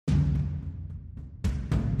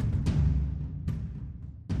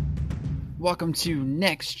Welcome to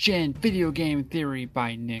Next Gen Video Game Theory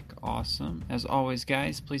by Nick Awesome. As always,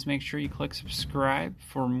 guys, please make sure you click subscribe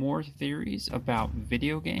for more theories about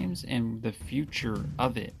video games and the future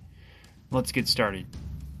of it. Let's get started.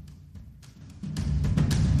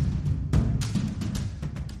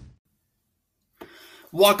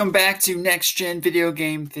 Welcome back to Next Gen Video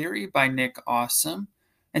Game Theory by Nick Awesome.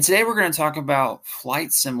 And today we're going to talk about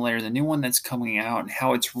Flight Simulator, the new one that's coming out, and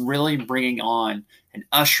how it's really bringing on and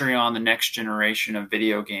ushering on the next generation of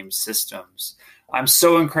video game systems. I'm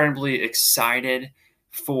so incredibly excited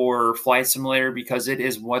for Flight Simulator because it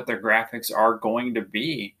is what the graphics are going to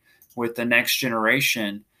be with the next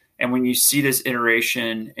generation. And when you see this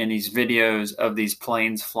iteration in these videos of these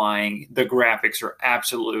planes flying, the graphics are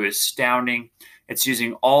absolutely astounding. It's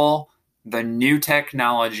using all the new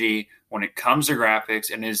technology when it comes to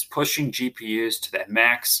graphics and is pushing GPUs to that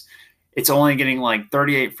max. It's only getting like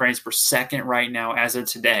 38 frames per second right now as of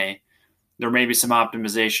today. There may be some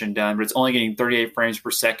optimization done, but it's only getting 38 frames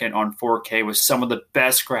per second on 4K with some of the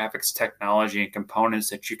best graphics technology and components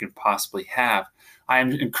that you can possibly have. I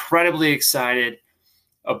am incredibly excited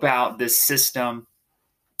about this system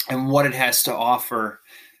and what it has to offer.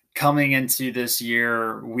 Coming into this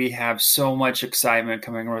year, we have so much excitement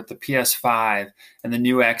coming with the PS5 and the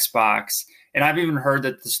new Xbox. And I've even heard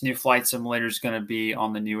that this new Flight Simulator is going to be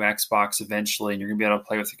on the new Xbox eventually, and you're going to be able to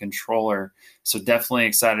play with the controller. So definitely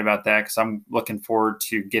excited about that because I'm looking forward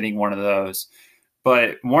to getting one of those.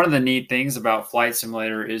 But one of the neat things about Flight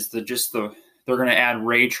Simulator is they're going to add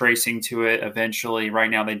ray tracing to it eventually.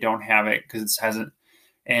 Right now they don't have it because it hasn't,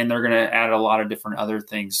 and they're going to add a lot of different other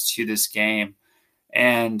things to this game.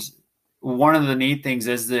 And one of the neat things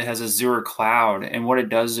is that it has Azure Cloud, and what it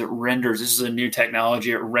does is it renders. This is a new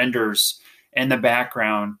technology. It renders in the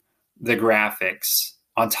background the graphics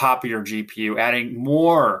on top of your GPU, adding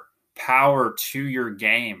more power to your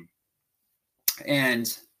game.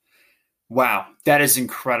 And wow, that is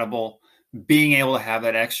incredible. Being able to have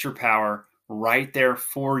that extra power right there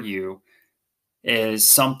for you is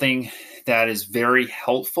something that is very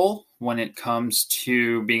helpful when it comes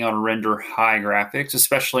to being able to render high graphics,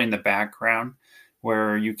 especially in the background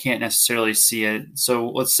where you can't necessarily see it. So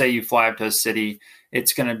let's say you fly up to a city,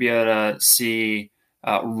 it's going to be able to see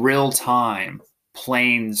real-time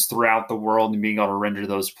planes throughout the world and being able to render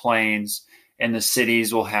those planes. And the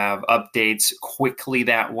cities will have updates quickly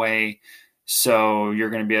that way. So you're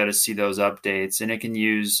going to be able to see those updates. And it can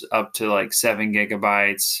use up to like 7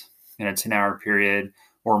 gigabytes in a 10-hour period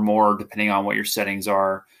or more, depending on what your settings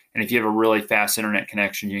are. And if you have a really fast internet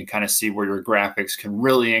connection, you can kind of see where your graphics can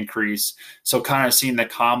really increase. So kind of seeing the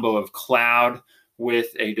combo of cloud with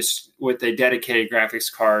a dedicated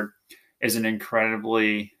graphics card is an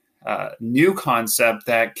incredibly new concept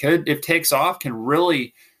that could, if takes off, can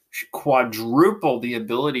really quadruple the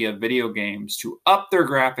ability of video games to up their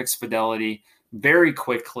graphics fidelity very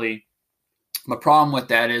quickly. The problem with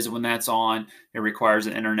that is when that's on, it requires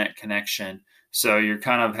an internet connection. So you're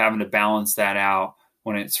kind of having to balance that out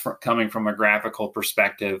when it's coming from a graphical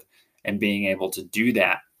perspective and being able to do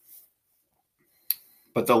that.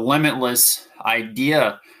 But the limitless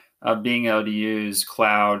idea of being able to use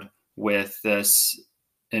cloud with this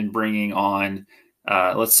and bringing on,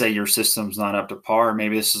 let's say your system's not up to par,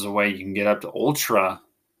 maybe this is a way you can get up to ultra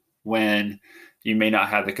when you may not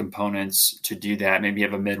have the components to do that. Maybe you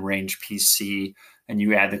have a mid-range PC and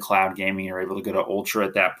you add the cloud gaming, you're able to go to ultra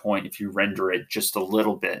at that point if you render it just a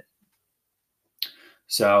little bit.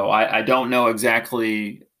 So I don't know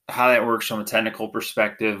exactly how that works from a technical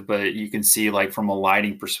perspective, but you can see like from a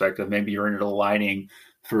lighting perspective, maybe you're into lighting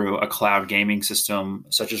through a cloud gaming system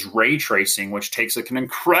such as ray tracing, which takes like an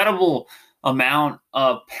incredible amount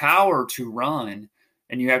of power to run.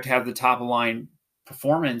 And you have to have the top of line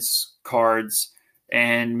performance cards,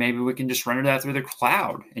 and maybe we can just render that through the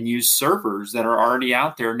cloud and use servers that are already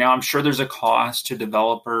out there. Now, I'm sure there's a cost to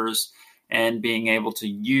developers and being able to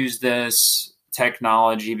use this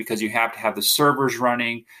technology because you have to have the servers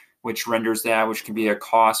running, which renders that, which can be a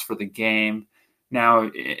cost for the game. Now,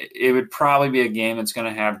 it would probably be a game that's going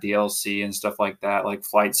to have DLC and stuff like that, like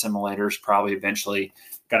Flight Simulator is probably eventually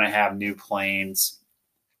going to have new planes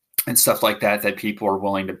and stuff like that that people are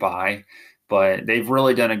willing to buy. But they've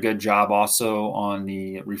really done a good job also on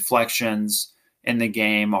the reflections in the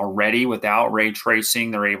game already. Without ray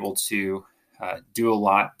tracing, they're able to do a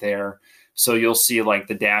lot there. So you'll see like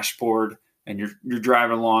the dashboard, and you're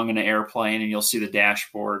driving along in an airplane, and you'll see the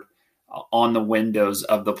dashboard on the windows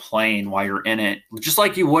of the plane while you're in it, just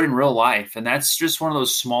like you would in real life. And that's just one of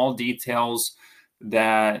those small details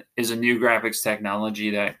that is a new graphics technology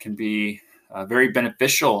that can be very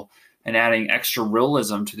beneficial and adding extra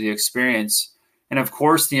realism to the experience. And of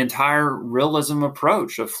course, the entire realism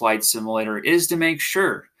approach of Flight Simulator is to make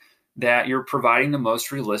sure that you're providing the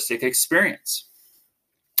most realistic experience.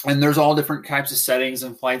 And there's all different types of settings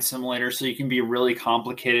in Flight Simulator, so you can be really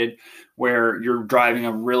complicated where you're driving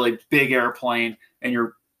a really big airplane and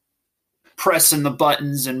you're pressing the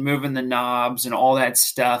buttons and moving the knobs and all that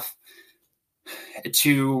stuff,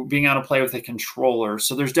 to being able to play with a controller.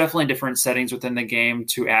 So there's definitely different settings within the game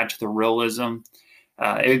to add to the realism.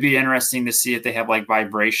 It would be interesting to see if they have like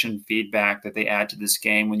vibration feedback that they add to this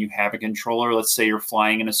game when you have a controller. Let's say you're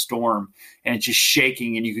flying in a storm and it's just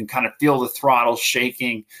shaking and you can kind of feel the throttle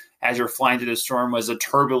shaking as you're flying through the storm as the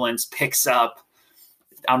turbulence picks up.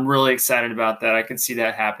 I'm really excited about that. I can see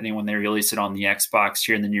that happening when they release it on the Xbox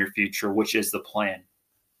here in the near future, which is the plan.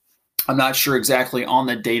 I'm not sure exactly on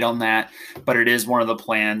the date on that, but it is one of the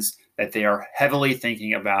plans that they are heavily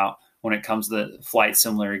thinking about when it comes to the Flight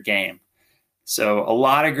Simulator game. So a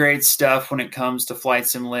lot of great stuff when it comes to Flight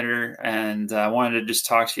Simulator, and I wanted to just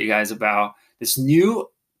talk to you guys about this new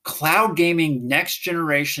cloud gaming next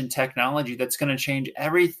generation technology that's going to change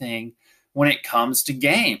everything when it comes to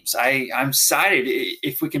games. I'm excited.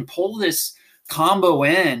 If we can pull this combo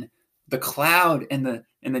in, the cloud and the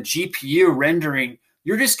GPU rendering,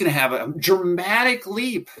 you're just going to have a dramatic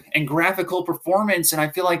leap in graphical performance. And I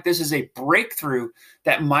feel like this is a breakthrough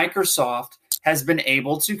that Microsoft has been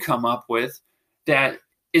able to come up with that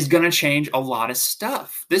is going to change a lot of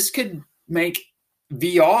stuff. This could make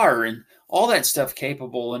VR and all that stuff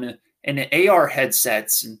capable in AR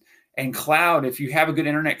headsets and cloud if you have a good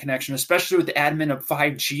internet connection, especially with the advent of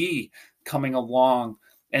 5G coming along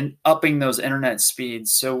and upping those internet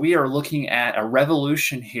speeds. So we are looking at a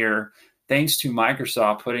revolution here, thanks to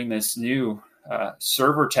Microsoft putting this new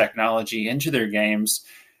server technology into their games.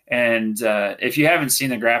 And if you haven't seen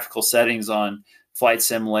the graphical settings on Flight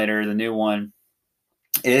Simulator, the new one,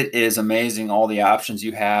 it is amazing all the options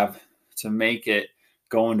you have to make it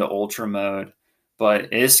go into ultra mode.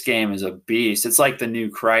 But this game is a beast. It's like the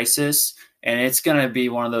new Crysis, and it's going to be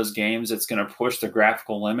one of those games that's going to push the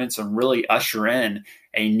graphical limits and really usher in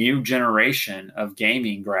a new generation of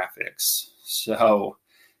gaming graphics. So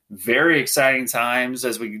very exciting times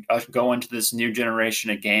as we go into this new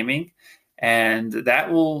generation of gaming. And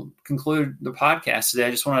that will conclude the podcast today.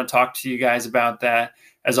 I just want to talk to you guys about that.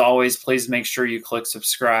 As always, please make sure you click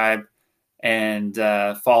subscribe and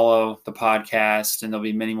follow the podcast. And there'll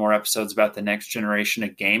be many more episodes about the next generation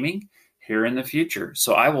of gaming here in the future.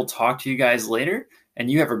 So I will talk to you guys later,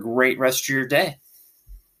 and you have a great rest of your day.